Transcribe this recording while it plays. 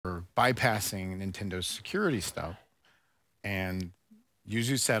bypassing Nintendo's security stuff, and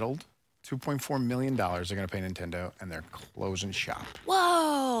usually settled. $2.4 million they're going to pay Nintendo, and they're closing shop.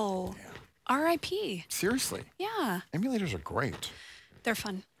 Whoa. Yeah. R.I.P. Seriously. Yeah. Emulators are great. They're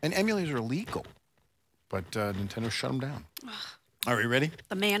fun. And emulators are legal, but Nintendo shut them down. Are you ready?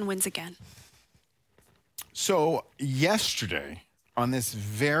 The man wins again. So yesterday, on this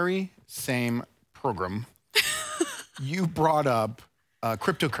very same program, you brought up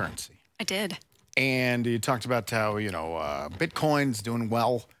cryptocurrency. I did. And you talked about how, Bitcoin's doing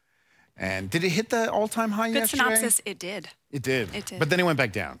well. And did it hit the all-time high yesterday? Good synopsis, it did. It did. It did. But then it went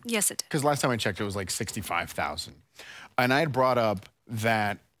back down. Yes, it did. Because last time I checked, it was like 65,000. And I had brought up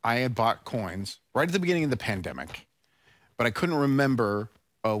that I had bought coins right at the beginning of the pandemic, but I couldn't remember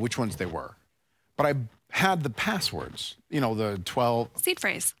which ones they were. But I had the passwords, the 12. Seed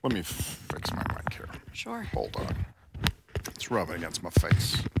phrase. Let me fix my mic here. Sure. Hold on. It's rubbing against my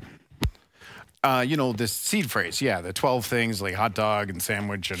face. This seed phrase, yeah, the 12 things like hot dog and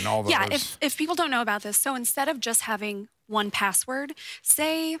sandwich and all those. Yeah, if people don't know about this, so instead of just having one password,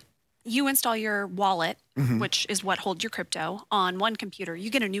 say you install your wallet, which is what holds your crypto, on one computer,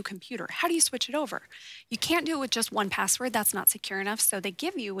 you get a new computer. How do you switch it over? You can't do it with just one password. That's not secure enough. So they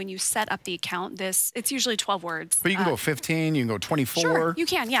give you, when you set up the account, it's usually 12 words. But you can go 15, you can go 24. Sure, you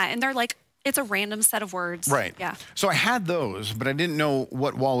can, yeah. And they're like, it's a random set of words. Right. Yeah. So I had those, but I didn't know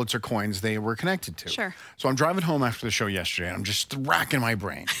what wallets or coins they were connected to. Sure. So I'm driving home after the show yesterday, and I'm just racking my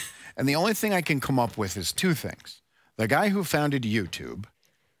brain. And the only thing I can come up with is two things. The guy who founded YouTube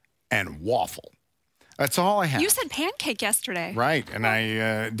and waffle. That's all I have. You said pancake yesterday. Right. And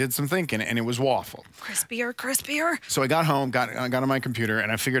I did some thinking, and it was waffle. Crispier, crispier. So I got home, got on my computer,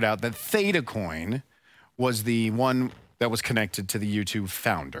 and I figured out that Theta Coin was the one that was connected to the YouTube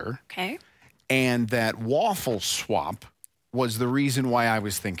founder. Okay. And that waffle swap was the reason why I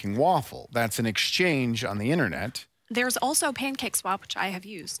was thinking waffle. That's an exchange on the internet. There's also Pancake Swap, which I have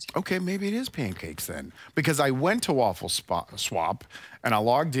used. Okay, maybe it is pancakes then. Because I went to Waffle Swap and I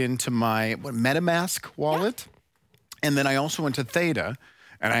logged into my MetaMask wallet. Yeah. And then I also went to Theta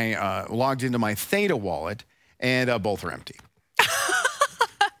and I logged into my Theta wallet, and both are empty.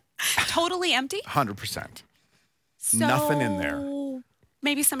 Totally empty? 100%. So nothing in there.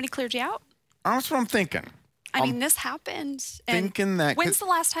 Maybe somebody cleared you out? That's what I'm thinking. I mean, this happened. Thinking that. When's the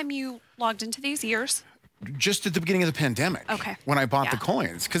last time you logged into these? Years? Just at the beginning of the pandemic. Okay. When I bought the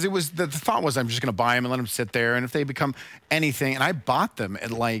coins. Because it was the thought was I'm just going to buy them and let them sit there. And if they become anything, and I bought them at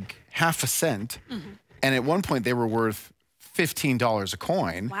like half a cent. And at one point they were worth $15 a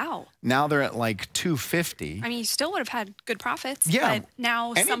coin. Wow. Now they're at like $2.50. I mean, you still would have had good profits. Yeah. But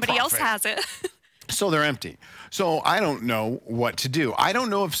now somebody else has it. So they're empty. So I don't know what to do. I don't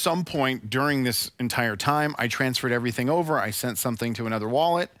know if some point during this entire time I transferred everything over, I sent something to another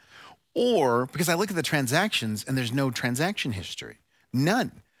wallet, or because I look at the transactions and there's no transaction history.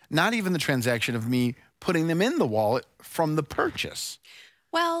 None. Not even the transaction of me putting them in the wallet from the purchase.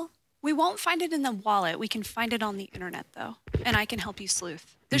 Well, we won't find it in the wallet. We can find it on the internet, though, and I can help you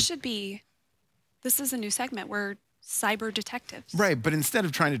sleuth. This is a new segment. We're cyber detectives. Right, but instead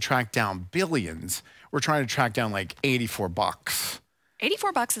of trying to track down billions, we're trying to track down like $84.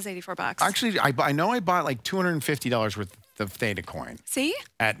 $84 is $84. Actually, I know I bought like $250 worth of Theta coin. See?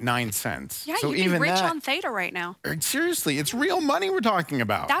 At 9 cents. Yeah, so you'd be even rich on Theta right now. Seriously, it's real money we're talking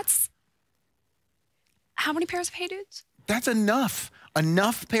about. That's how many pairs of Hey Dudes? That's enough.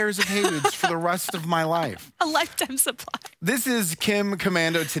 Enough pairs of Hey Dudes for the rest of my life. A lifetime supply. This is Kim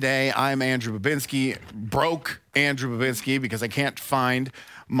Komando today. I'm Andrew Babinski, broke Andrew Babinski, because I can't find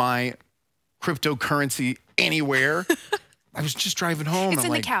my cryptocurrency anywhere. I was just driving home. It's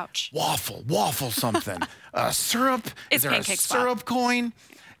in the couch. Waffle something. Syrup. It's Is there a Pancake Swap. syrup coin?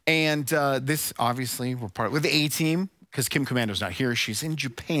 And this, obviously, we're part with the A-team, because Kim Komando's not here. She's in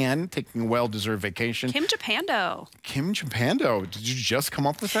Japan taking a well-deserved vacation. Kim Japando. Kim Japando. Did you just come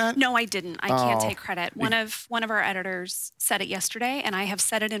up with that? No, I didn't. I can't take credit. One of our editors said it yesterday, and I have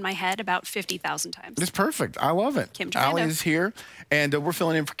said it in my head about 50,000 times. It's perfect. I love it. Kim Japando. Allie is here, and we're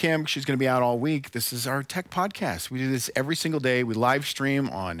filling in for Kim. She's going to be out all week. This is our tech podcast. We do this every single day. We live stream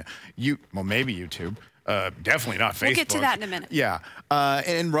on maybe YouTube. Definitely not Facebook. We'll get to that in a minute. Yeah.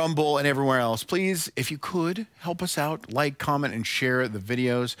 And Rumble and everywhere else. Please, if you could, help us out. Like, comment, and share the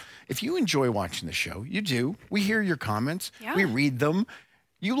videos. If you enjoy watching the show, you do. We hear your comments. Yeah. We read them.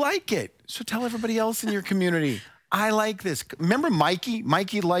 You like it. So tell everybody else in your community, I like this. Remember Mikey?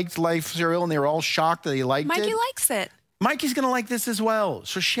 Mikey liked Life cereal, and they were all shocked that he liked it. Mikey likes it. Mikey's going to like this as well.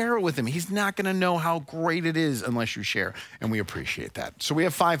 So share it with him. He's not going to know how great it is unless you share. And we appreciate that. So we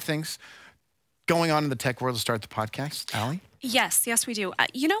have 5 things going on in the tech world to start the podcast. Allie? Yes, yes, we do.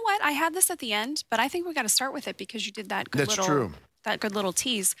 You know what? I had this at the end, but I think we got to start with it because you did that good That's true. that good little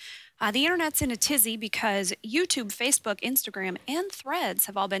tease. The internet's in a tizzy because YouTube, Facebook, Instagram, and Threads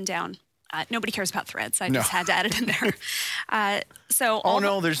have all been down. Nobody cares about Threads. I No. just had to add it in there. So Oh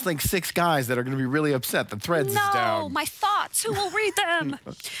no, there's like 6 guys that are going to be really upset. The Threads is down. no, my thoughts. Who will read them?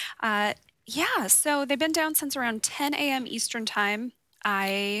 Yeah, so they've been down since around 10 a.m. Eastern time.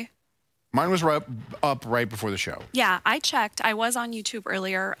 Mine was up right before the show. Yeah, I checked. I was on YouTube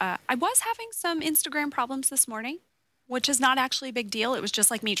earlier. I was having some Instagram problems this morning, which is not actually a big deal. It was just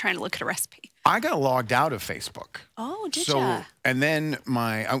like me trying to look at a recipe. I got logged out of Facebook. Oh, did So, ya? and then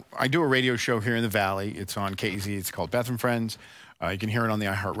I do a radio show here in the Valley. It's on KZ. It's called Beth and Friends. You can hear it on the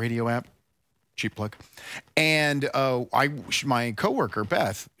iHeartRadio app. Cheap plug. And my coworker,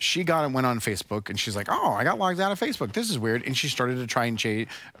 Beth, she went on Facebook and she's like, oh, I got logged out of Facebook. This is weird. And she started to try and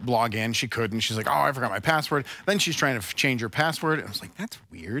log in. She couldn't. She's like, oh, I forgot my password. Then she's trying to change her password. And I was like, that's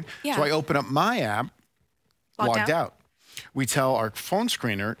weird. Yeah. So I open up my app, logged out. We tell our phone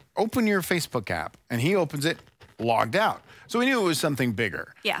screener, open your Facebook app. And he opens it, logged out. So we knew it was something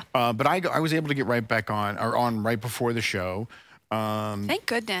bigger. Yeah. But I was able to get right back on right before the show. Thank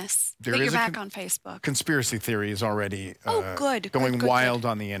goodness that you're back on Facebook. Conspiracy theory is already good, wild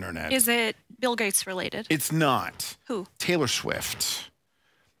on the internet. Is it Bill Gates related? It's not. Who? Taylor Swift.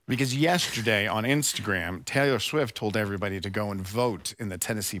 Because yesterday on Instagram, Taylor Swift told everybody to go and vote in the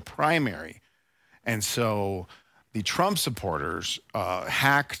Tennessee primary. And so the Trump supporters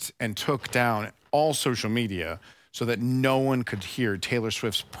hacked and took down all social media so that no one could hear Taylor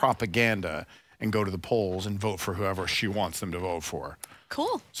Swift's propaganda and go to the polls and vote for whoever she wants them to vote for.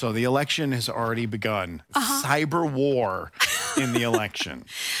 Cool. So the election has already begun. Cyber war in the election.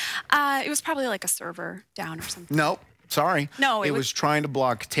 It was probably like a server down or something. Nope. Sorry. No, it was trying to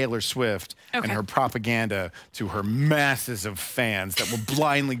block Taylor Swift and her propaganda to her masses of fans that will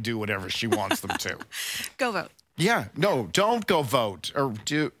blindly do whatever she wants them to. Go vote. Yeah. No, don't go vote. Or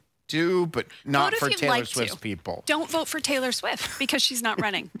do, but not for Taylor Swift's people. Don't vote for Taylor Swift because she's not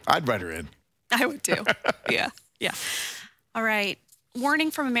running. I'd write her in. I would too. Yeah. All right.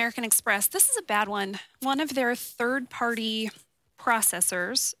 Warning from American Express. This is a bad one. One of their third-party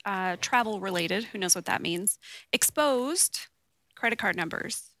processors, travel-related, who knows what that means, exposed credit card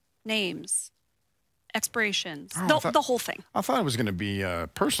numbers, names, expirations, the whole thing. I thought it was going to be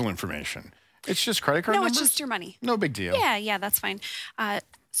personal information. It's just credit card numbers? No, it's just your money. No big deal. Yeah, that's fine.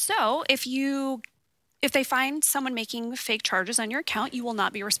 So if they find someone making fake charges on your account, you will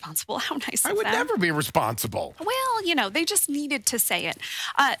not be responsible. How nice of them. I would never be responsible. Well, they just needed to say it.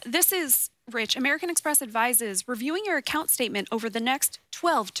 This is, Rich, American Express advises reviewing your account statement over the next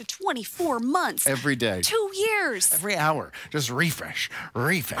 12 to 24 months. Every day. 2 years. Every hour. Just refresh.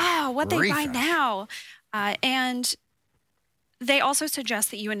 Oh, what they buy now. And they also suggest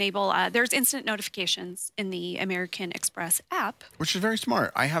that you enable, there's instant notifications in the American Express app. Which is very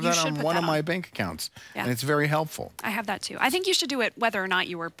smart. I have that on one of my bank accounts, and it's very helpful. I have that too. I think you should do it whether or not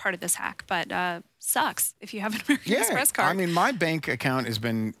you were part of this hack, but sucks if you have an American Express card. I mean, my bank account has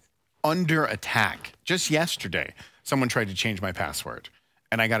been under attack. Just yesterday, someone tried to change my password.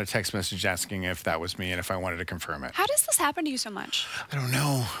 And I got a text message asking if that was me and if I wanted to confirm it. How does this happen to you so much? I don't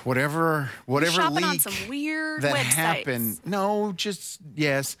know. Whatever shopping leak on some weird that websites. happened. No, just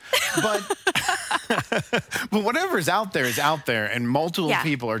yes. But but whatever's out there is out there, and multiple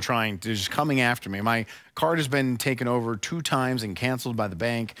people are just coming after me. My card has been taken over 2 times and canceled by the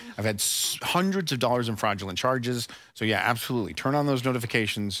bank. I've had hundreds of dollars in fraudulent charges. So yeah, absolutely. Turn on those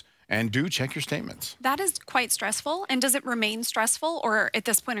notifications. And do check your statements. That is quite stressful. And does it remain stressful? Or at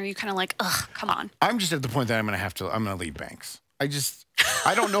this point, are you kind of like, ugh, come on? I'm just at the point that I'm going to leave banks. I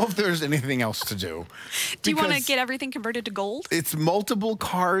don't know if there's anything else to do. Do you want to get everything converted to gold? It's multiple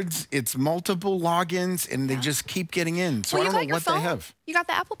cards, it's multiple logins, and they just keep getting in. So I don't know what they have. You got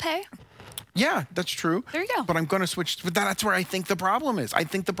the Apple Pay. Yeah, that's true. There you go. But I'm going to switch. But that's where I think the problem is. I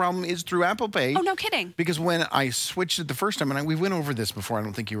think the problem is through Apple Pay. Oh, no kidding. Because when I switched it the first time, and we went over this before, I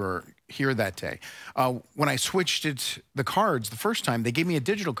don't think you were here that day. When I switched the cards the first time, they gave me a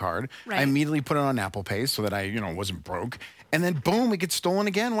digital card. Right. I immediately put it on Apple Pay so that I, wasn't broke. And then boom, it gets stolen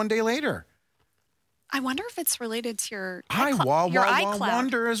again one day later. I wonder if it's related to your iCloud.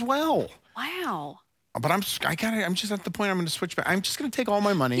 Wonder as well. Wow. But I'm just at the point I'm going to switch back. I'm just going to take all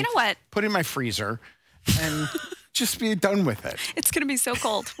my money. You know what? Put it in my freezer and just be done with it. It's going to be so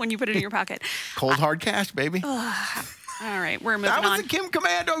cold when you put it in your pocket. Cold hard cash, baby. All right, we're moving on. That was a Kim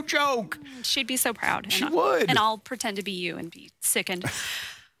Komando joke. She'd be so proud. She would. And I'll pretend to be you and be sickened.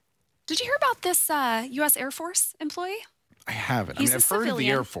 Did you hear about this U.S. Air Force employee? I haven't. I've heard of the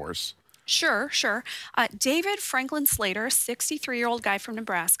Air Force. Sure, sure. David Franklin Slater, 63-year-old guy from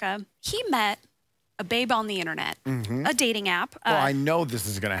Nebraska, he met a babe on the internet, a dating app. Well, I know this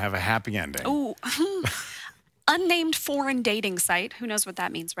is going to have a happy ending. Oh, unnamed foreign dating site. Who knows what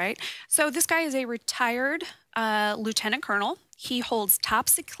that means, right? So this guy is a retired lieutenant colonel. He holds top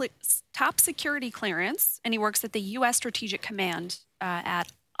security clearance, and he works at the U.S. Strategic Command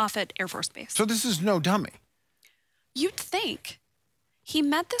at Offutt Air Force Base. So this is no dummy. You'd think. He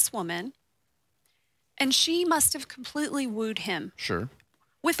met this woman, and she must have completely wooed him. Sure.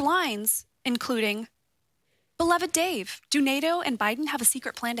 With lines including, "Beloved Dave, do NATO and Biden have a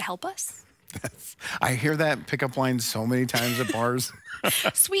secret plan to help us?" I hear that pickup line so many times at bars.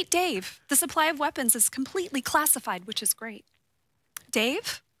 "Sweet Dave, the supply of weapons is completely classified, which is great.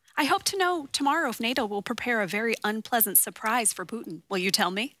 Dave, I hope to know tomorrow if NATO will prepare a very unpleasant surprise for Putin. Will you tell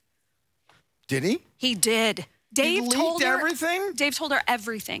me?" Did he? He did. Dave told her everything? Dave told her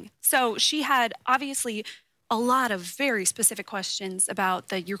everything. So she had obviously a lot of very specific questions about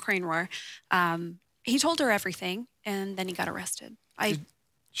the Ukraine war. He told her everything, and then he got arrested. Did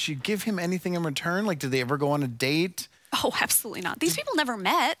she give him anything in return? Like, did they ever go on a date? Oh, absolutely not. These people never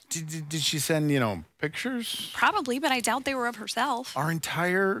met. Did she send, you know, pictures? Probably, but I doubt they were of herself. Our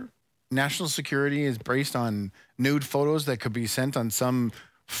entire national security is based on nude photos that could be sent on some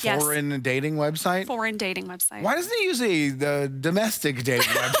foreign dating website? Foreign dating website. Why doesn't he use the domestic dating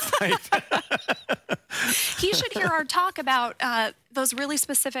website? He should hear our talk about those really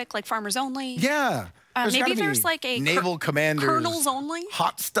specific, like farmers only. Yeah. Maybe there's like a naval commanders, colonels only.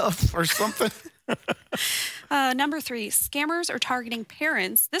 hot stuff or something. Number 3, scammers are targeting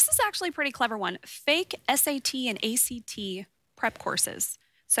parents. This is actually a pretty clever one. Fake SAT and ACT prep courses.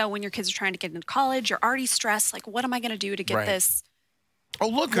 So when your kids are trying to get into college, you're already stressed. Like, what am I going to do to get this Oh,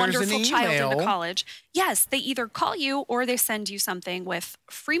 look, there's an wonderful email. child into college? Yes, they either call you or they send you something with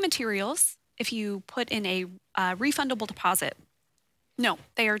free materials if you put in a refundable deposit. No,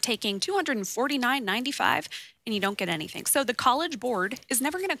 they are taking $249.95 and you don't get anything. So the College Board is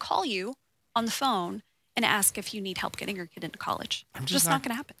never going to call you on the phone and ask if you need help getting your kid into college. Just not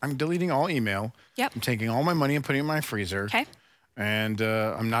going to happen. I'm deleting all email. Yep. I'm taking all my money and putting it in my freezer. Okay. And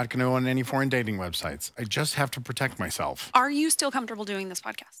I'm not going to go on any foreign dating websites. I just have to protect myself. Are you still comfortable doing this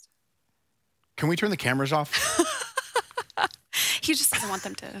podcast? Can we turn the cameras off? He just doesn't want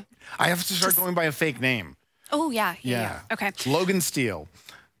them to. I have to start going by a fake name. Oh, yeah. Okay. Logan Steele.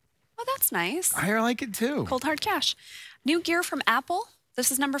 Oh, that's nice. I like it too. Cold hard cash. New gear from Apple.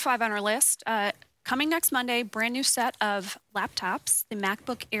 This is number 5 on our list. Coming next Monday, brand new set of laptops, the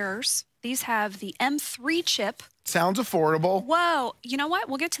MacBook Airs. These have the M3 chip. Sounds affordable. Whoa. You know what?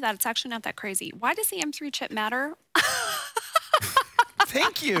 We'll get to that. It's actually not that crazy. Why does the M3 chip matter?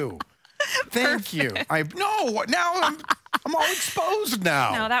 Thank you. Thank you. Now I'm all exposed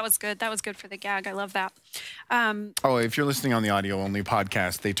now. No, that was good. That was good for the gag. I love that. Oh, if you're listening on the audio-only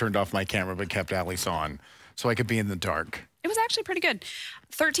podcast, they turned off my camera but kept Allie's on so I could be in the dark. It was actually pretty good.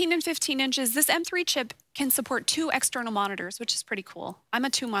 13 and 15 inches. This M3 chip can support 2 external monitors, which is pretty cool. I'm a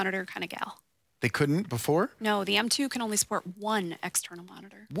 2-monitor kind of gal. They couldn't before? No, the M2 can only support 1 external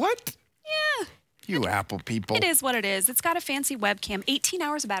monitor. What? Yeah. You Apple people. It is what it is. It's got a fancy webcam, 18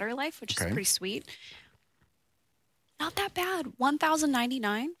 hours of battery life, which is pretty sweet. Not that bad.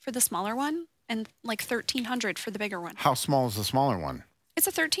 $1,099 for the smaller one and like $1,300 for the bigger one. How small is the smaller one? It's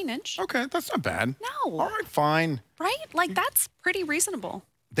a 13-inch. Okay, that's not bad. No. All right, fine. Right? Like, that's pretty reasonable.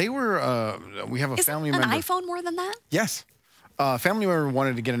 They were, we have a family member. Is an iPhone more than that? Yes. Family member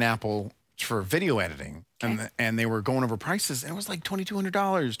wanted to get an Apple for video editing, and they were going over prices, and it was like $2,200,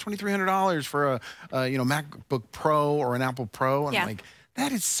 $2,300 for a MacBook Pro or an Apple Pro. And I'm like,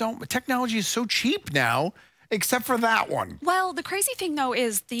 that is technology is so cheap now, except for that one. Well, the crazy thing though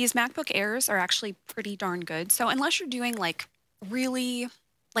is these MacBook Airs are actually pretty darn good. So unless you're doing like really,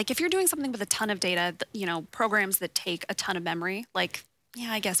 like if you're doing something with a ton of data, you know, programs that take a ton of memory, like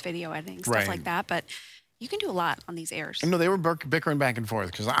I guess video editing, stuff like that, but you can do a lot on these Airs. No, they were bickering back and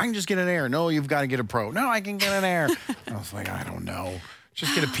forth because I can just get an Air. No, you've got to get a Pro. No, I can get an Air. I was like, I don't know.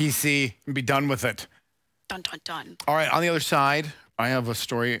 Just get a PC and be done with it. Dun, dun, dun. All right, on the other side, I have a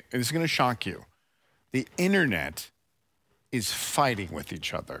story. This is going to shock you. The internet is fighting with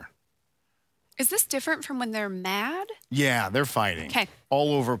each other. Is this different from when they're mad? Yeah, they're fighting. Okay.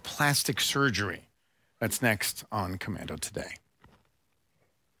 All over plastic surgery. That's next on Komando Today.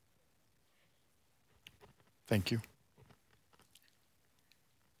 Thank you.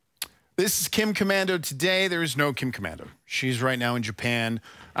 This is Kim Komando Today. There is no Kim Komando. She's right now in Japan.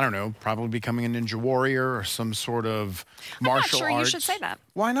 I don't know, probably becoming a ninja warrior or some sort of martial arts. I'm not sure you should say that.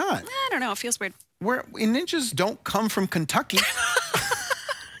 Why not? I don't know. It feels weird. Ninjas don't come from Kentucky.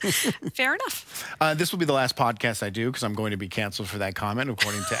 Fair enough. This will be the last podcast I do because I'm going to be canceled for that comment,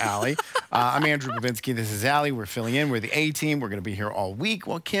 according to Allie. I'm Andrew Bavinsky. This is Allie. We're filling in. We're the A-team. We're going to be here all week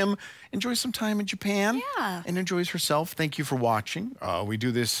while Kim enjoys some time in Japan and enjoys herself. Thank you for watching. We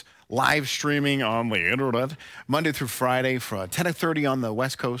do this live streaming on the internet Monday through Friday from 10:30 on the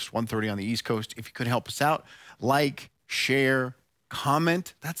West Coast, 1:30 on the East Coast. If you could help us out, like, share,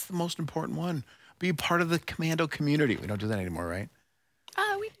 comment. That's the most important one. Be part of the Komando community. We don't do that anymore, right?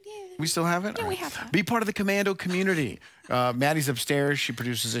 We still have it? Yeah, we have that. Be part of the Komando community. Maddie's upstairs. She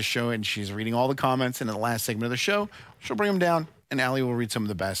produces this show, and she's reading all the comments. And in the last segment of the show, she'll bring them down, and Allie will read some of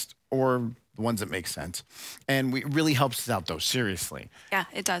the best or the ones that make sense. And it really helps us out, though, seriously. Yeah,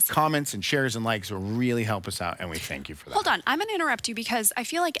 it does. Comments and shares and likes will really help us out, and we thank you for that. Hold on. I'm going to interrupt you because I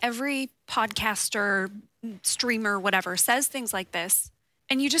feel like every podcaster, streamer, whatever, says things like this,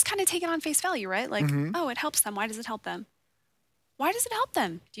 and you just kind of take it on face value, right? Like, oh, it helps them. Why does it help them? Why does it help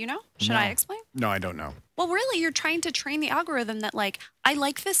them? Do you know? Should I explain? No, I don't know. Well, really, you're trying to train the algorithm that, like, I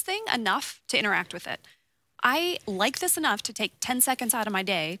like this thing enough to interact with it. I like this enough to take 10 seconds out of my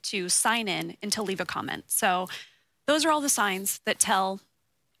day to sign in and to leave a comment. So those are all the signs that tell,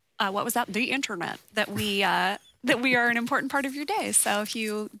 what was that? The internet, that we are an important part of your day. So if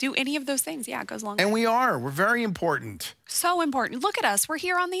you do any of those things, yeah, it goes along. And we are. We're very important. So important. Look at us. We're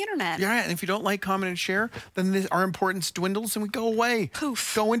here on the internet. Yeah, and if you don't like, comment, and share, then our importance dwindles and we go away.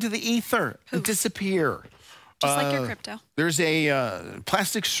 Poof. Go into the ether and disappear. Just like your crypto. There's a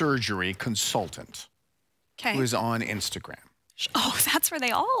plastic surgery consultant who is on Instagram. Oh, that's where they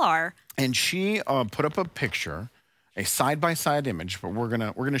all are. And she put up a picture, a side-by-side image, but we're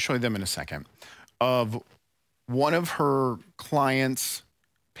gonna show them in a second, of one of her clients'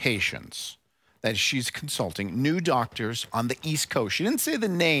 patients that she's consulting, new doctors on the East Coast. She didn't say the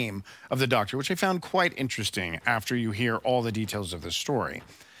name of the doctor, which I found quite interesting after you hear all the details of the story.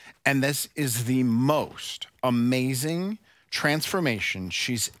 And this is the most amazing transformation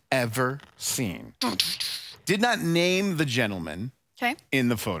she's ever seen. Did not name the gentleman in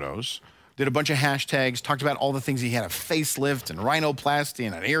the photos. Did a bunch of hashtags, talked about all the things he had, a facelift and rhinoplasty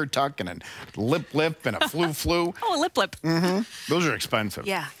and an ear tuck and a lip and a flu. Oh, a lip. Those are expensive.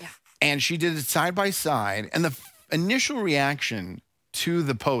 Yeah. And she did it side by side. And the initial reaction to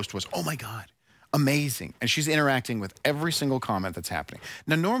the post was, oh my God, amazing. And she's interacting with every single comment that's happening.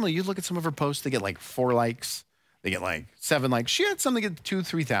 Now, normally you look at some of her posts, they get like 4 likes. They get like 7 likes. She had some that get 2,000,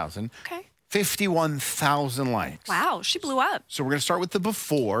 3,000. Okay. 51,000 likes. Wow, she blew up. So we're going to start with the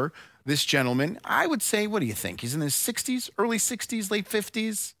before. This gentleman, I would say, what do you think? He's in his 60s, early 60s, late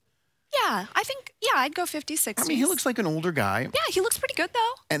 50s? Yeah, I think, I'd go 50s, 60s. I mean, he looks like an older guy. Yeah, he looks pretty good,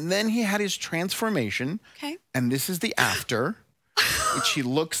 though. And then he had his transformation. Okay. And this is the after, which he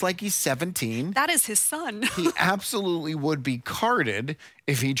looks like he's 17. That is his son. He absolutely would be carded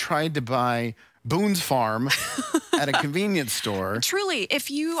if he tried to buy Boone's Farm at a convenience store. Truly,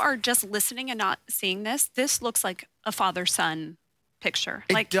 if you are just listening and not seeing this, this looks like a father-son picture.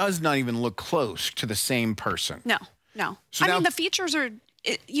 It does not even look close to the same person. No. So I mean, the features are,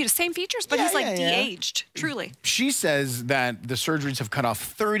 same features, but he's like de-aged, truly. She says that the surgeries have cut off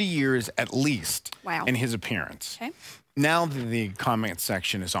 30 years at least in his appearance. Okay. Now the comment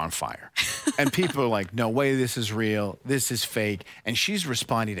section is on fire. And people are like, no way this is real. This is fake. And she's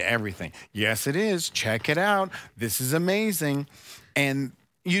responding to everything. Yes, it is. Check it out. This is amazing. And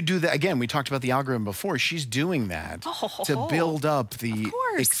you do that. Again, we talked about the algorithm before. She's doing that to build up the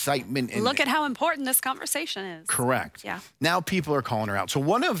excitement. Look at how important this conversation is. Correct. Yeah. Now people are calling her out. So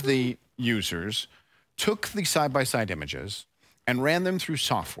one of the users took the side-by-side images and ran them through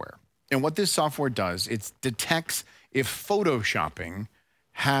software. And what this software does, it detects if photoshopping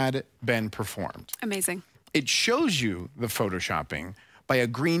had been performed. Amazing. It shows you the photoshopping by a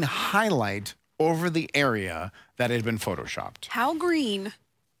green highlight over the area that had been photoshopped. How green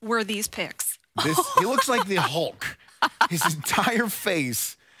were these pics? He looks like the Hulk. His entire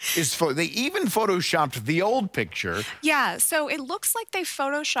face is they even photoshopped the old picture. Yeah, so it looks like they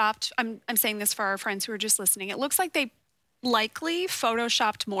photoshopped, I'm saying this for our friends who are just listening, it looks like they likely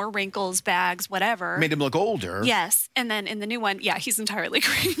photoshopped more wrinkles, bags, whatever. Made him look older. Yes. And then in the new one, he's entirely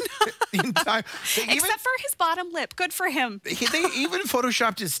green. Except for his bottom lip. Good for him. They even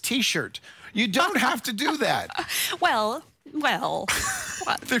photoshopped his T-shirt. You don't have to do that. Well.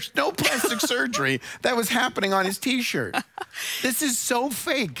 There's no plastic surgery that was happening on his T-shirt. This is so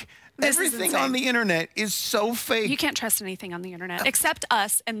fake. Everything on the internet is so fake. You can't trust anything on the internet except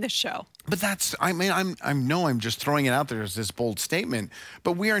us and this show. But that's, I mean, I'm just throwing it out there as this bold statement,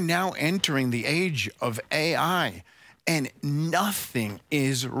 but we are now entering the age of AI and nothing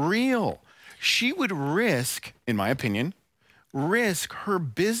is real. She would risk, in my opinion, risk her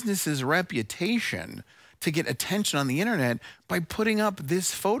business's reputation to get attention on the internet by putting up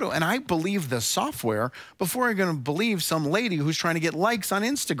this photo. And I believe the software before I'm going to believe some lady who's trying to get likes on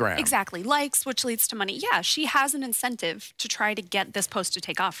Instagram. Exactly. Likes, which leads to money. Yeah, she has an incentive to try to get this post to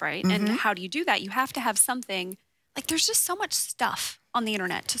take off, right? And how do you do that? You have to have something, like there's just so much stuff on the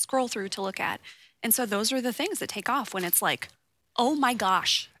internet to scroll through to look at. And so those are the things that take off when it's like, oh my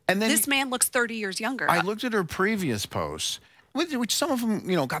gosh, and then this man looks 30 years younger. I looked at her previous posts, which some of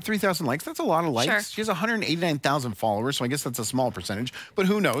them, got 3,000 likes. That's a lot of likes. Sure. She has 189,000 followers, so I guess that's a small percentage. But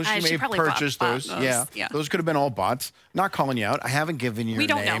who knows? She may have purchased those. Yeah, those could have been all bots. Not calling you out. I haven't given you your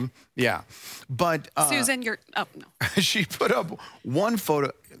name. We don't know. Yeah, but Susan, you're. Oh no. She put up one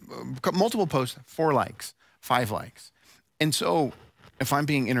photo, multiple posts, 4 likes, 5 likes, and so if I'm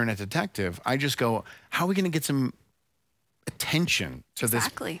being internet detective, I just go, how are we going to get some attention to this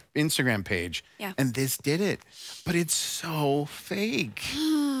Instagram page? Yeah. And this did it. But it's so fake.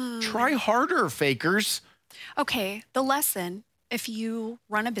 Try harder, fakers. Okay, the lesson, if you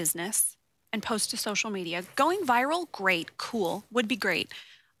run a business and post to social media, going viral, great, cool, would be great.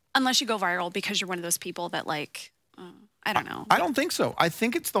 Unless you go viral because you're one of those people that like, I don't know. I don't think so. I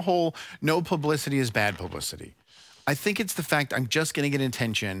think it's the whole no publicity is bad publicity. I think it's the fact I'm just going to get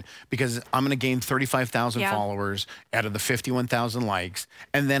attention because I'm going to gain 35,000 followers out of the 51,000 likes.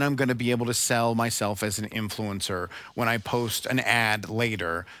 And then I'm going to be able to sell myself as an influencer when I post an ad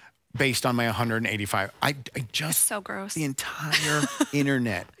later based on my 185. I just, it's so gross. The entire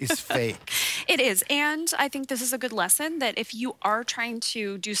internet is fake. It is. And I think this is a good lesson that if you are trying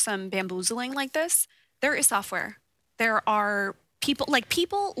to do some bamboozling like this, there is software. There are people, like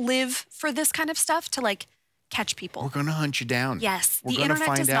people live for this kind of stuff to like, catch people. We're going to hunt you down. Yes. The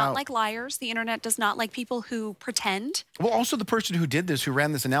internet does not like liars. The internet does not like people who pretend. Well, also the person who did this, who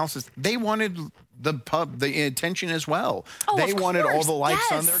ran this analysis, they wanted the attention as well. Oh, they wanted all the likes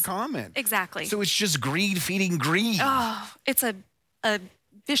yes. on their comment. Exactly. So it's just greed feeding greed. Oh, it's a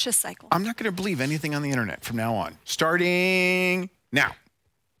vicious cycle. I'm not going to believe anything on the internet from now on. Starting now.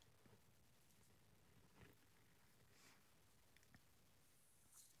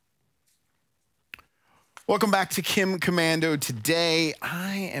 Welcome back to Kim Komando. Today,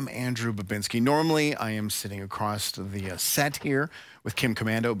 I am Andrew Babinski. Normally, I am sitting across the set here with Kim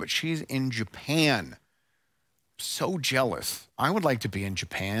Komando, but she's in Japan. So jealous. I would like to be in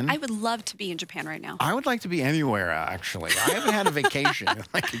Japan. I would love to be in Japan right now. I would like to be anywhere, actually. I haven't had a vacation in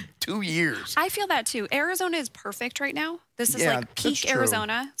like 2 years. I feel that too. Arizona is perfect right now. This is like peak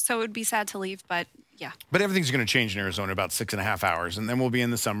Arizona, so it would be sad to leave, but yeah. But everything's going to change in Arizona in about 6.5 hours, and then we'll be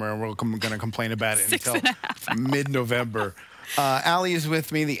in the summer, and we're going to complain about it until mid-November. Allie is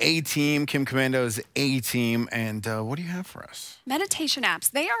with me, the A-team, Kim Komando's A-team, and what do you have for us? Meditation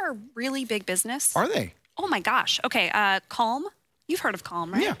apps. They are really big business. Are they? Oh my gosh. Okay, Calm. You've heard of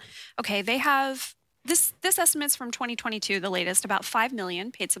Calm, right? Yeah. Okay, they have, this estimate's from 2022, the latest, about 5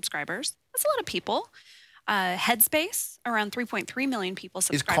 million paid subscribers. That's a lot of people. Headspace, around 3.3 million people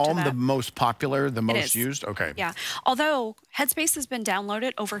subscribe to that. Is Calm the most popular, the most used? Okay. Yeah. Although Headspace has been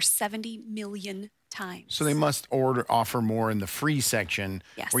downloaded over 70 million times. So they must offer more in the free section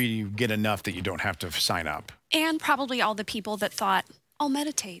where you get enough that you don't have to sign up. And probably all the people that thought, I'll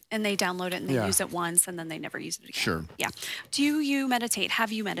meditate, and they download it and they use it once and then they never use it again. Sure. Yeah. Do you meditate?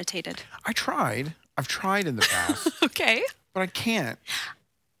 Have you meditated? I tried. I've tried in the past. Okay. But I can't.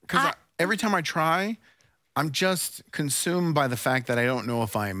 Because every time I try, I'm just consumed by the fact that I don't know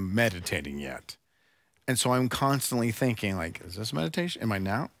if I'm meditating yet. And so I'm constantly thinking, like, is this meditation? Am I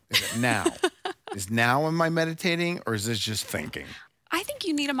now? Is it now? Am I meditating, or is this just thinking? I think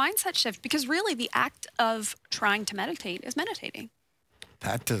you need a mindset shift because really the act of trying to meditate is meditating.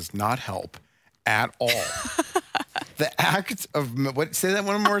 That does not help at all. The act of, say that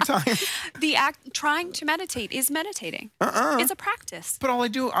one more time. The act, trying to meditate is meditating. It's a practice. But all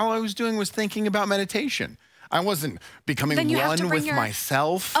I was doing was thinking about meditation. I wasn't becoming one with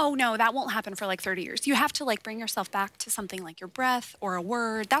myself. Oh no, that won't happen for like 30 years. You have to like bring yourself back to something like your breath or a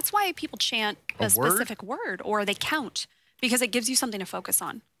word. That's why people chant a specific word or they count because it gives you something to focus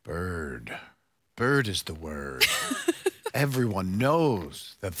on. Bird. Bird is the word. Everyone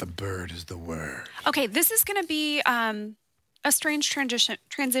knows that the bird is the word. Okay, this is going to be a strange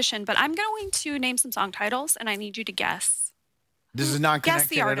transition, but I'm going to name some song titles, and I need you to guess. This is not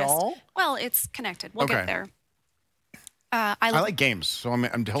connected at all? Well, it's connected. We'll get there. I like games, so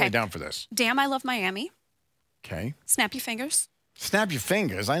I'm totally down for this. Damn, I Love Miami. Okay. Snap Your Fingers. Snap Your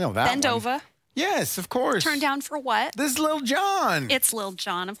Fingers. I know that Bend Over. Yes, of course. Turn Down for What? This is Lil Jon. It's Lil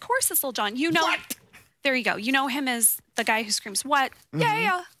Jon. Of course it's Lil Jon. You know. What? There you go. You know him as the guy who screams, "What?"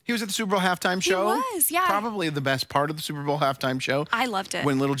 Yeah. He was at the Super Bowl halftime show. He was, yeah. Probably the best part of the Super Bowl halftime show. I loved it.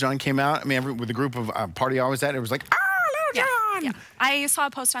 When Lil Jon came out, I mean, with the group of party I was at, it was like, Lil Jon! Yeah. I saw a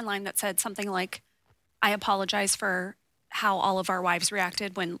post online that said something like, "I apologize for how all of our wives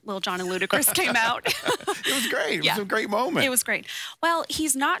reacted when Lil Jon and Ludacris came out." It was great. It was a great moment. It was great. Well,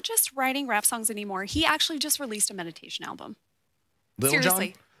 he's not just writing rap songs anymore. He actually just released a meditation album. Lil Seriously.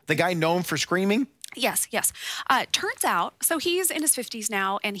 Jon? The guy known for screaming? Yes. Turns out, so he's in his 50s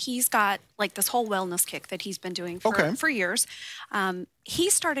now, and he's got like this whole wellness kick that he's been doing for years. He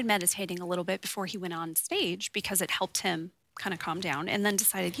started meditating a little bit before he went on stage because it helped him kind of calm down, and then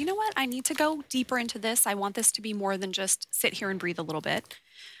decided, you know what, I need to go deeper into this. I want this to be more than just sit here and breathe a little bit.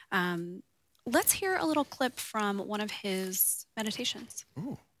 Let's hear a little clip from one of his meditations.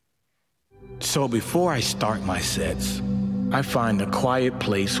 Ooh. So before I start my sets, I find a quiet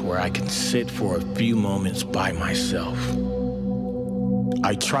place where I can sit for a few moments by myself.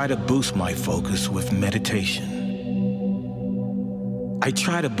 I try to boost my focus with meditation. I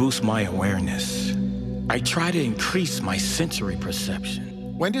try to boost my awareness. I try to increase my sensory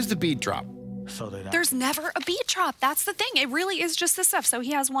perception. When does the beat drop? So that There's never a beat drop. That's the thing. It really is just this stuff. So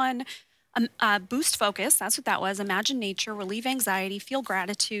he has one, boost focus. That's what that was. Imagine nature, relieve anxiety, feel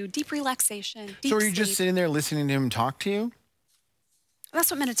gratitude, deep relaxation, deep So are you just sleep. sitting there listening to him talk to you? That's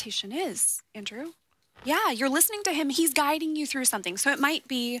what meditation is, Andrew. Yeah, you're listening to him. He's guiding you through something. So it might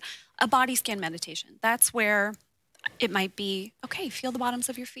be a body scan meditation. That's where it might be, okay, feel the bottoms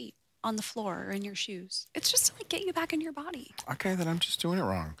of your feet on the floor or in your shoes. It's just to like get you back in your body. Okay, then I'm just doing it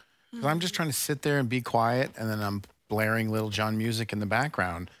wrong. 'Cause I'm just trying to sit there and be quiet, and then I'm blaring Lil Jon music in the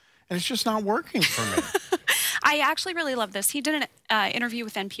background, and it's just not working for me. I actually really love this. He did an interview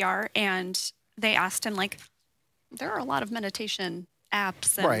with NPR, and they asked him, like, there are a lot of meditation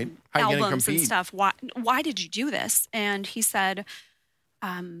apps and Right. How you gonna albums and compete? stuff. Why did you do this? And he said,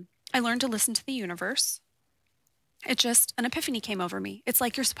 I learned to listen to the universe. An epiphany came over me. It's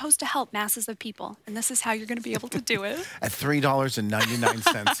like you're supposed to help masses of people, and this is how you're going to be able to do it. At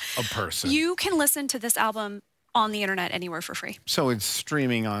 $3.99 a person. You can listen to this album on the internet anywhere for free. So it's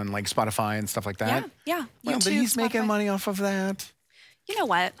streaming on like Spotify and stuff like that? Yeah. Well, but YouTube, he's making Spotify. money off of that. You know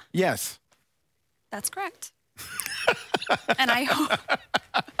what? Yes. That's correct. And I hope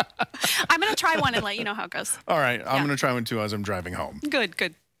I'm going to try one and let you know how it goes. All right. I'm going to try one too as I'm driving home.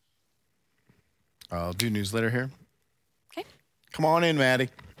 Good. I'll do newsletter here. Okay. Come on in, Maddie.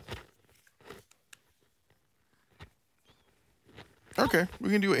 Okay. We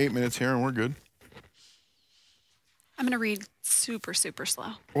can do 8 minutes here and we're good. I'm going to read super, super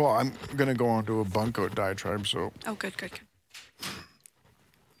slow. Well, I'm going to go on to a bunko diatribe, so. Oh, good.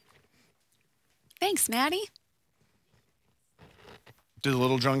 Thanks, Maddie. Did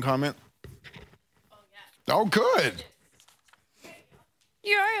Lil Jon comment? Oh, yeah. Oh, good.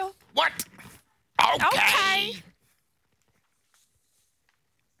 Yeah. What? Okay.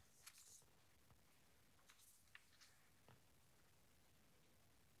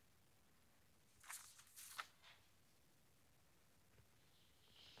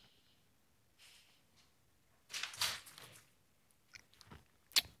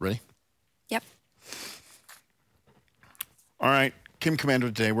 Ready? Yep. All right. Kim Komando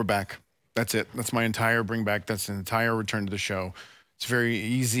today. We're back. That's it. That's my entire bring back. That's an entire return to the show. It's very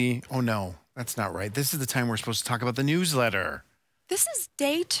easy. Oh, no. That's not right. This is the time we're supposed to talk about the newsletter. This is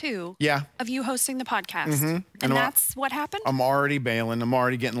day 2 Yeah. of you hosting the podcast. And And that's what happened? I'm already bailing. I'm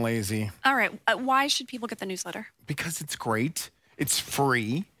already getting lazy. All right. Why should people get the newsletter? Because it's great. It's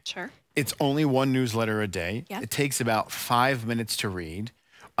free. Sure. It's only one newsletter a day. Yep. It takes about 5 minutes to read.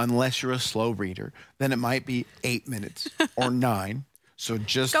 Unless you're a slow reader, then it might be 8 minutes or 9. So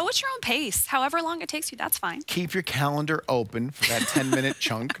just Go at your own pace. However long it takes you, that's fine. keep your calendar open for that 10-minute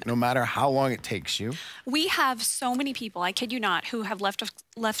chunk, no matter how long it takes you. We have so many people, I kid you not, who have left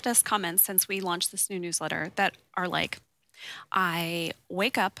us comments since we launched this new newsletter that are like, I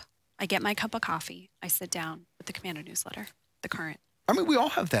wake up, I get my cup of coffee, I sit down with the Komando newsletter, the current. I mean, we all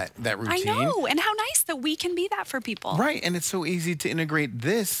have that routine. I know, and how nice that we can be that for people. Right, and it's so easy to integrate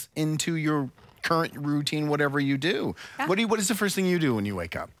this into your current routine, whatever you do. Yeah. What is the first thing you do when you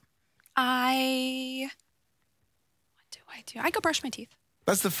wake up? What do I do? I go brush my teeth.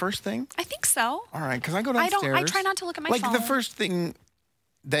 That's the first thing? I think so. All right, because I go downstairs. I try not to look at my like phone. the first thing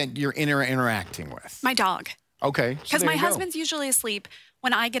that you're interacting with. My dog. Okay. so Because there my you go. husband's usually asleep.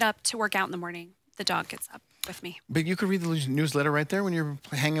 When I get up to work out in the morning, the dog gets up with me. But you could read the newsletter right there when you're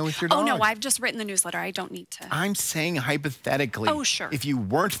hanging with your dog. Oh, no, I've just written the newsletter. I don't need to. I'm saying hypothetically. Oh, sure. If you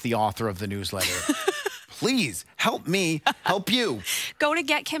weren't the author of the newsletter, Please help me help you. Go to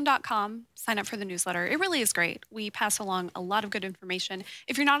getkim.com, sign up for the newsletter. It really is great. We pass along a lot of good information.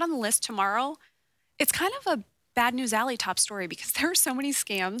 If you're not on the list tomorrow, it's kind of a bad news Allie top story because there are so many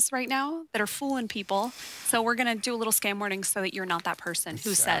scams right now that are fooling people. So we're going to do a little scam warning so that you're not that person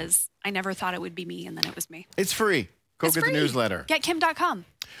who says, I never thought it would be me, and then it was me. It's free. Go get the newsletter. Getkim.com.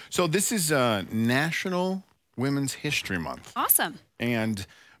 So this is National Women's History Month. Awesome. And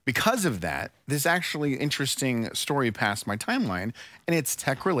because of that, this actually interesting story passed my timeline, and it's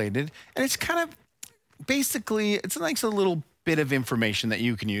tech related, and it's kind of basically, it's like a little bit of information that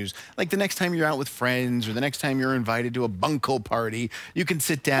you can use. Like the next time you're out with friends or the next time you're invited to a bunko party, you can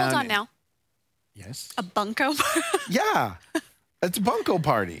sit down. Hold on now. Yes. A bunko? Yeah. It's a bunko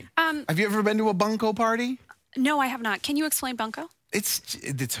party. Have you ever been to a bunko party? No, I have not. Can you explain bunko? It's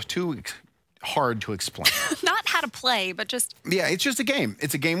too hard to explain. Not how to play, but just... Yeah, it's just a game.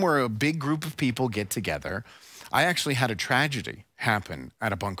 It's a game where a big group of people get together. I actually had a tragedy happen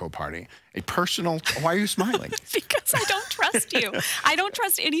at a bunko party. A personal... Why are you smiling? Because I don't trust you. I don't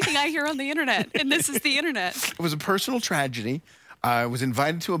trust anything I hear on the internet, and this is the internet. It was a personal tragedy. I was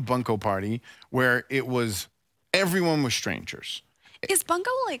invited to a bunko party where everyone was strangers. Is bunko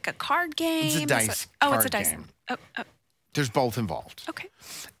like a card game? It's a dice it's a dice game. Oh. There's both involved. Okay.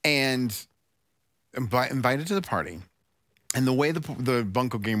 And invited to the party. And the way the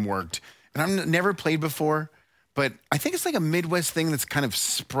bunko game worked, and I've never played before, but I think it's like a Midwest thing that's kind of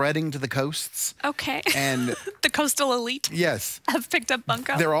spreading to the coasts. Okay. And the coastal elite yes, have picked up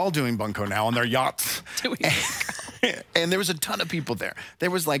bunko. They're all doing bunko now on their yachts. And there was a ton of people there.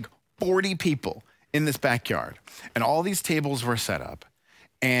 There was like 40 people in this backyard, and all these tables were set up.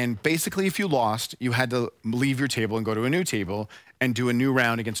 And basically, if you lost, you had to leave your table and go to a new table and do a new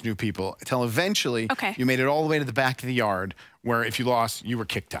round against new people until eventually you made it all the way to the back of the yard where if you lost, you were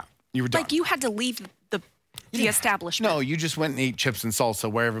kicked out. You were done. Like you had to leave the establishment. No, you just went and ate chips and salsa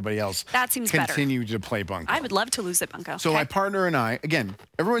where everybody else continued to play bunko. I would love to lose at bunko. So my partner and I, again,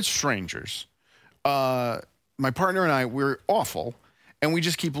 everyone's strangers. My partner and I, we're awful. And we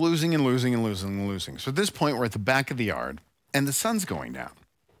just keep losing and losing and losing and losing. So at this point, we're at the back of the yard, and the sun's going down.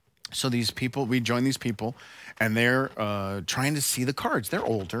 So these people, we join these people, and they're trying to see the cards. They're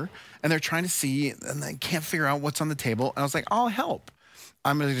older, and they're trying to see, and they can't figure out what's on the table. And I was like, I'll help.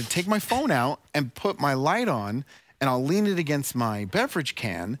 I'm going to take my phone out and put my light on, and I'll lean it against my beverage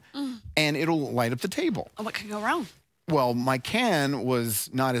can, and it'll light up the table. Oh, what could go wrong? Well, my can was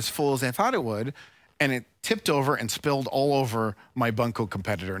not as full as I thought it would, and it tipped over and spilled all over my bunko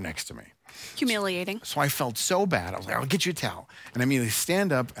competitor next to me. Humiliating. So I felt so bad. I was like, I'll get you a towel. And I immediately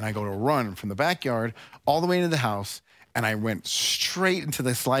stand up, and I go to run from the backyard all the way into the house, and I went straight into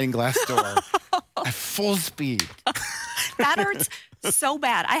the sliding glass door at full speed. That hurts so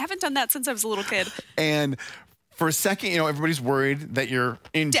bad. I haven't done that since I was a little kid. And for a second, everybody's worried that you're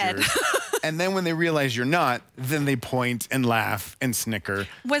injured. Dead. And then when they realize you're not, then they point and laugh and snicker.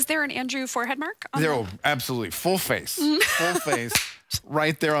 Was there an Andrew forehead mark? Absolutely. Full face. Full face.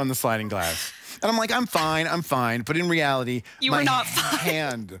 Right there on the sliding glass. And I'm like, I'm fine. But in reality, my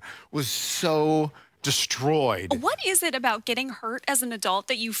hand was so destroyed. What is it about getting hurt as an adult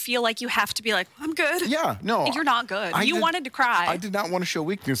that you feel like you have to be like, I'm good? Yeah, no. And you're not good. You wanted to cry. I did not want to show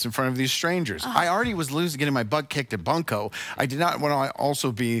weakness in front of these strangers. I already was getting my butt kicked at bunko. I did not want to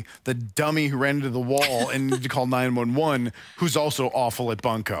also be the dummy who ran into the wall and needed to call 911, who's also awful at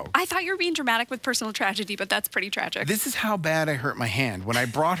bunko. I thought you were being dramatic with personal tragedy, but that's pretty tragic. This is how bad I hurt my hand. When I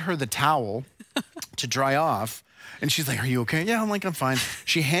brought her the towel to dry off, and she's like, are you okay? Yeah, I'm like, I'm fine.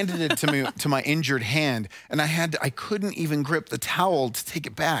 She handed it to me, to my injured hand, and I couldn't even grip the towel to take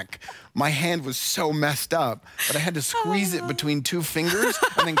it back. My hand was so messed up that I had to squeeze it between two fingers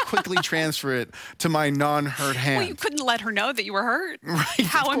and then quickly transfer it to my non-hurt hand. Well, you couldn't let her know that you were hurt. Right.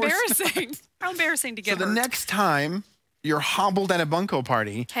 How embarrassing. How embarrassing to get hurt. So the next time you're hobbled at a bunko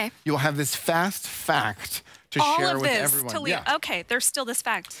party, you'll have this fast fact to share with everyone. Okay, there's still this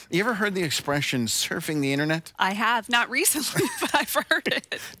fact. You ever heard the expression surfing the internet? I have. Not recently, but I've heard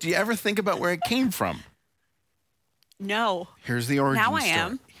it. Do you ever think about where it came from? No. Here's the origin story. Now I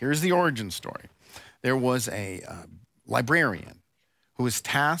am. Here's the origin story. There was a librarian who was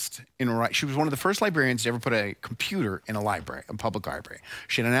tasked she was one of the first librarians to ever put a computer in a library, a public library.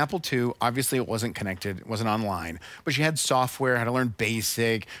 She had an Apple II. Obviously, it wasn't connected. It wasn't online. But she had software, had to learn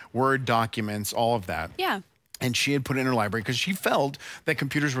BASIC, Word documents, all of that. Yeah. And she had put it in her library because she felt that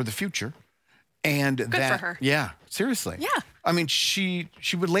computers were the future. And Good for her. Yeah, seriously. Yeah. I mean, she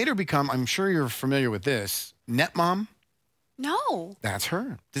would later become, I'm sure you're familiar with this, NetMom. No. That's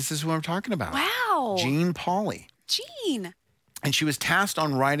her. This is who I'm talking about. Wow. Jean Pauley. Jean. And she was tasked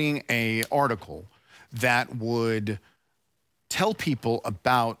on writing an article that would tell people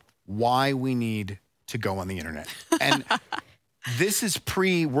about why we need to go on the internet. And this is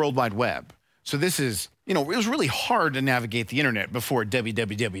pre-World Wide Web. So this is, you know, it was really hard to navigate the internet before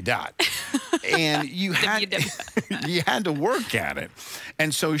www dot. And you had to work at it.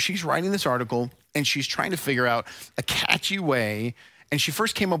 And so she's writing this article and she's trying to figure out a catchy way. And she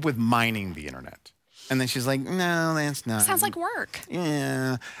first came up with mining the internet. And then she's like, no, that's not. Sounds like work.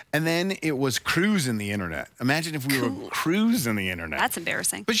 Yeah. And then it was cruising the internet. Imagine if we were cruising the internet. That's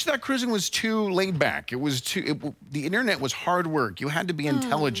embarrassing. But she thought cruising was too laid back. It was the internet was hard work. You had to be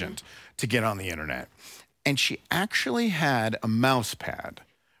intelligent to get on the internet. And she actually had a mouse pad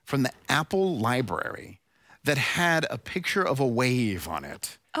from the Apple library that had a picture of a wave on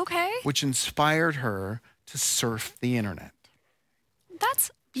it. Okay. Which inspired her to surf the internet.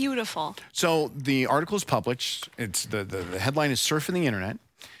 That's beautiful. So the article is published. It's the headline is Surfing the Internet.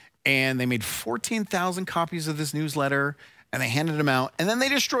 And they made 14,000 copies of this newsletter and they handed them out. And then they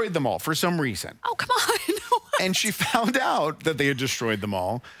destroyed them all for some reason. Oh, come on. And she found out that they had destroyed them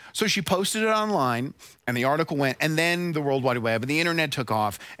all. So she posted it online and the article went, and then the World Wide Web and the internet took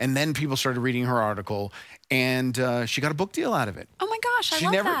off. And then people started reading her article and she got a book deal out of it. Oh my gosh, I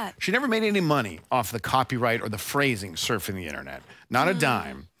love that. She never made any money off the copyright or the phrasing surfing the internet. Not a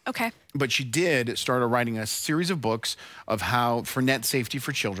dime. Okay. But she did start writing a series of books of how for net safety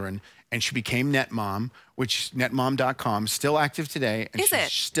for children. And she became NetMom, which netmom.com, still active today. And Is it?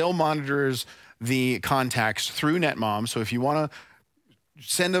 Still monitors the contacts through NetMom. So if you want to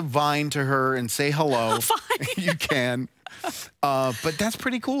send a Vine to her and say hello, you can. But that's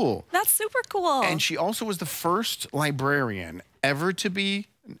pretty cool. That's super cool. And she also was the first librarian ever to be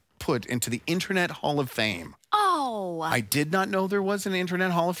put into the Internet Hall of Fame. Oh. I did not know there was an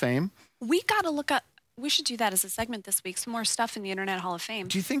Internet Hall of Fame. We got to look up. We should do that as a segment this week. Some more stuff in the Internet Hall of Fame.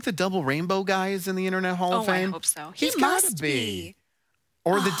 Do you think the Double Rainbow guy is in the Internet Hall of Fame? I hope so. He's gotta be.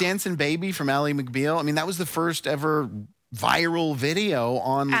 Or the Dancing Baby from Allie McBeal. I mean, that was the first ever viral video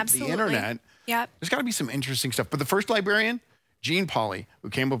on the internet. Yep. There's got to be some interesting stuff. But the first librarian, Jean Pauley, who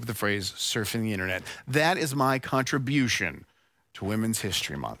came up with the phrase surfing the internet. That is my contribution to Women's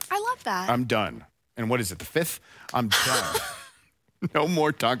History Month. I love that. I'm done. And what is it, the 5th? I'm done. No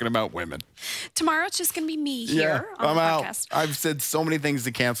more talking about women. Tomorrow it's just going to be me here on I'm the out. podcast. I've said so many things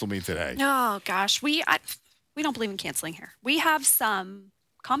to cancel me today. Oh, gosh. We don't believe in canceling here. We have some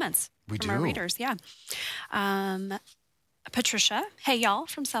comments from our readers. Yeah. Patricia, hey, y'all,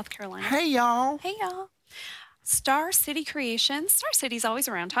 from South Carolina. Hey, y'all. Hey, y'all. Star City Creations. Star City's always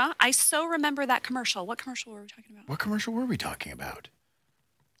around, huh? I so remember that commercial. What commercial were we talking about? What commercial were we talking about?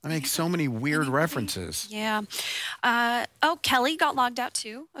 I make so many weird references. Yeah. Oh, Kelly got logged out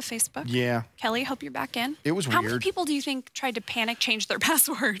too of Facebook. Yeah. Kelly, hope you're back in. It was How weird. many people do you think tried to panic change their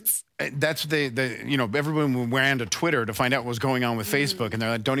passwords? That's you know, everyone ran to Twitter to find out what was going on with Facebook, and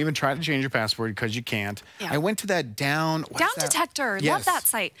they're like, don't even try to change your password because you can't. Yeah. I went to that Down Detector. Yes. Love that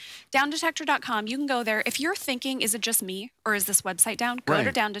site. Downdetector.com. You can go there. If you're thinking, is it just me or is this website down? Go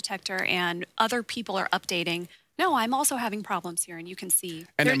to Down Detector, and other people are updating. No, I'm also having problems here, and you can see.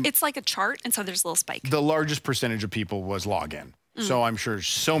 And it's like a chart, and so there's a little spike. The largest percentage of people was login. So I'm sure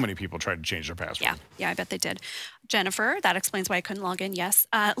so many people tried to change their password. Yeah, I bet they did. Jennifer, that explains why I couldn't log in, yes.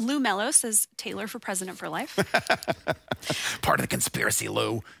 Lou Mello says Taylor for president for life. Part of the conspiracy,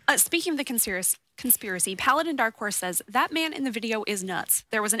 Lou. Speaking of the conspiracy, Paladin Dark Horse says, that man in the video is nuts.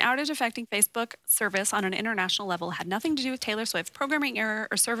 There was an outage affecting Facebook service on an international level. Had nothing to do with Taylor Swift. Programming error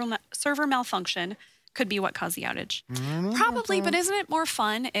or server malfunction could be what caused the outage. Probably, but isn't it more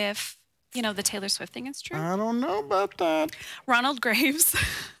fun if, you know, the Taylor Swift thing is true? I don't know about that. Ronald Graves,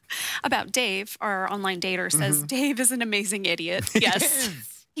 about Dave, our online dater, says, Dave is an amazing idiot. Yes.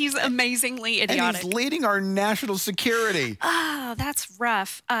 He's amazingly idiotic. And he's leading our national security. Oh, that's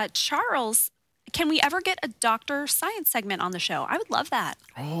rough. Charles, can we ever get a Dr. Science segment on the show? I would love that.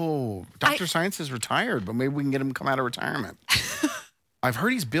 Oh, Dr. Science is retired, but maybe we can get him to come out of retirement. I've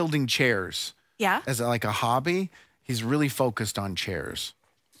heard he's building chairs. Yeah? As like a hobby. He's really focused on chairs.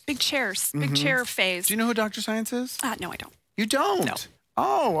 Big chairs. Big chair phase. Do you know who Dr. Science is? No, I don't. You don't? No.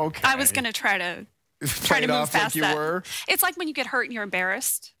 Oh, okay. I was going to try to move past that. Were. It's like when you get hurt and you're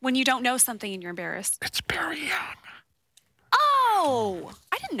embarrassed. When you don't know something and you're embarrassed. It's Barry Young. Oh,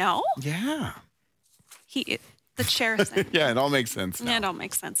 I didn't know. Yeah. The chair thing. Yeah, it all makes sense now. Yeah, it all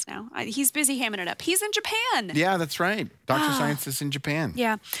makes sense now. He's busy hamming it up. He's in Japan. Yeah, that's right. Dr. Science is in Japan.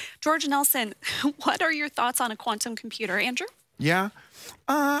 Yeah. George Nelson, what are your thoughts on a quantum computer? Andrew? Yeah.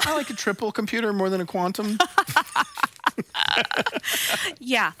 I like a triple computer more than a quantum.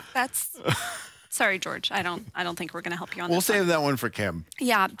 Yeah, that's Sorry, George. I don't think we're gonna help you on We'll this one. save that one for Kim.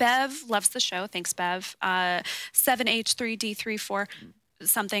 Yeah, Bev loves the show. Thanks, Bev. 7H3D34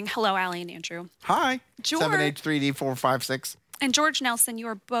 something. Hello, Allie and Andrew. Hi. George. 7H3D456. And George Nelson, you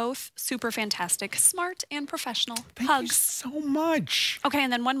are both super fantastic, smart and professional. Thank Hugs. you so much. Okay,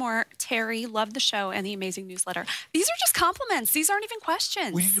 and then one more. Terry, loved the show and the amazing newsletter. These are just compliments. These aren't even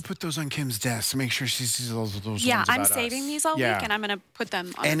questions. We need to put those on Kim's desk to make sure she sees those yeah, ones I'm about saving us. these all week, and I'm going to put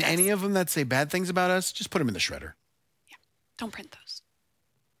them on And the desk. any of them that say bad things about us, just put them in the shredder. Yeah, don't print those.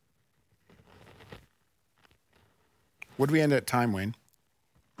 What do we end at time, Wayne?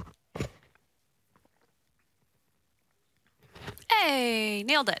 Hey,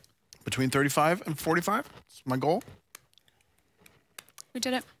 nailed it. Between 35 and 45? That's my goal. We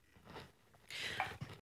did it.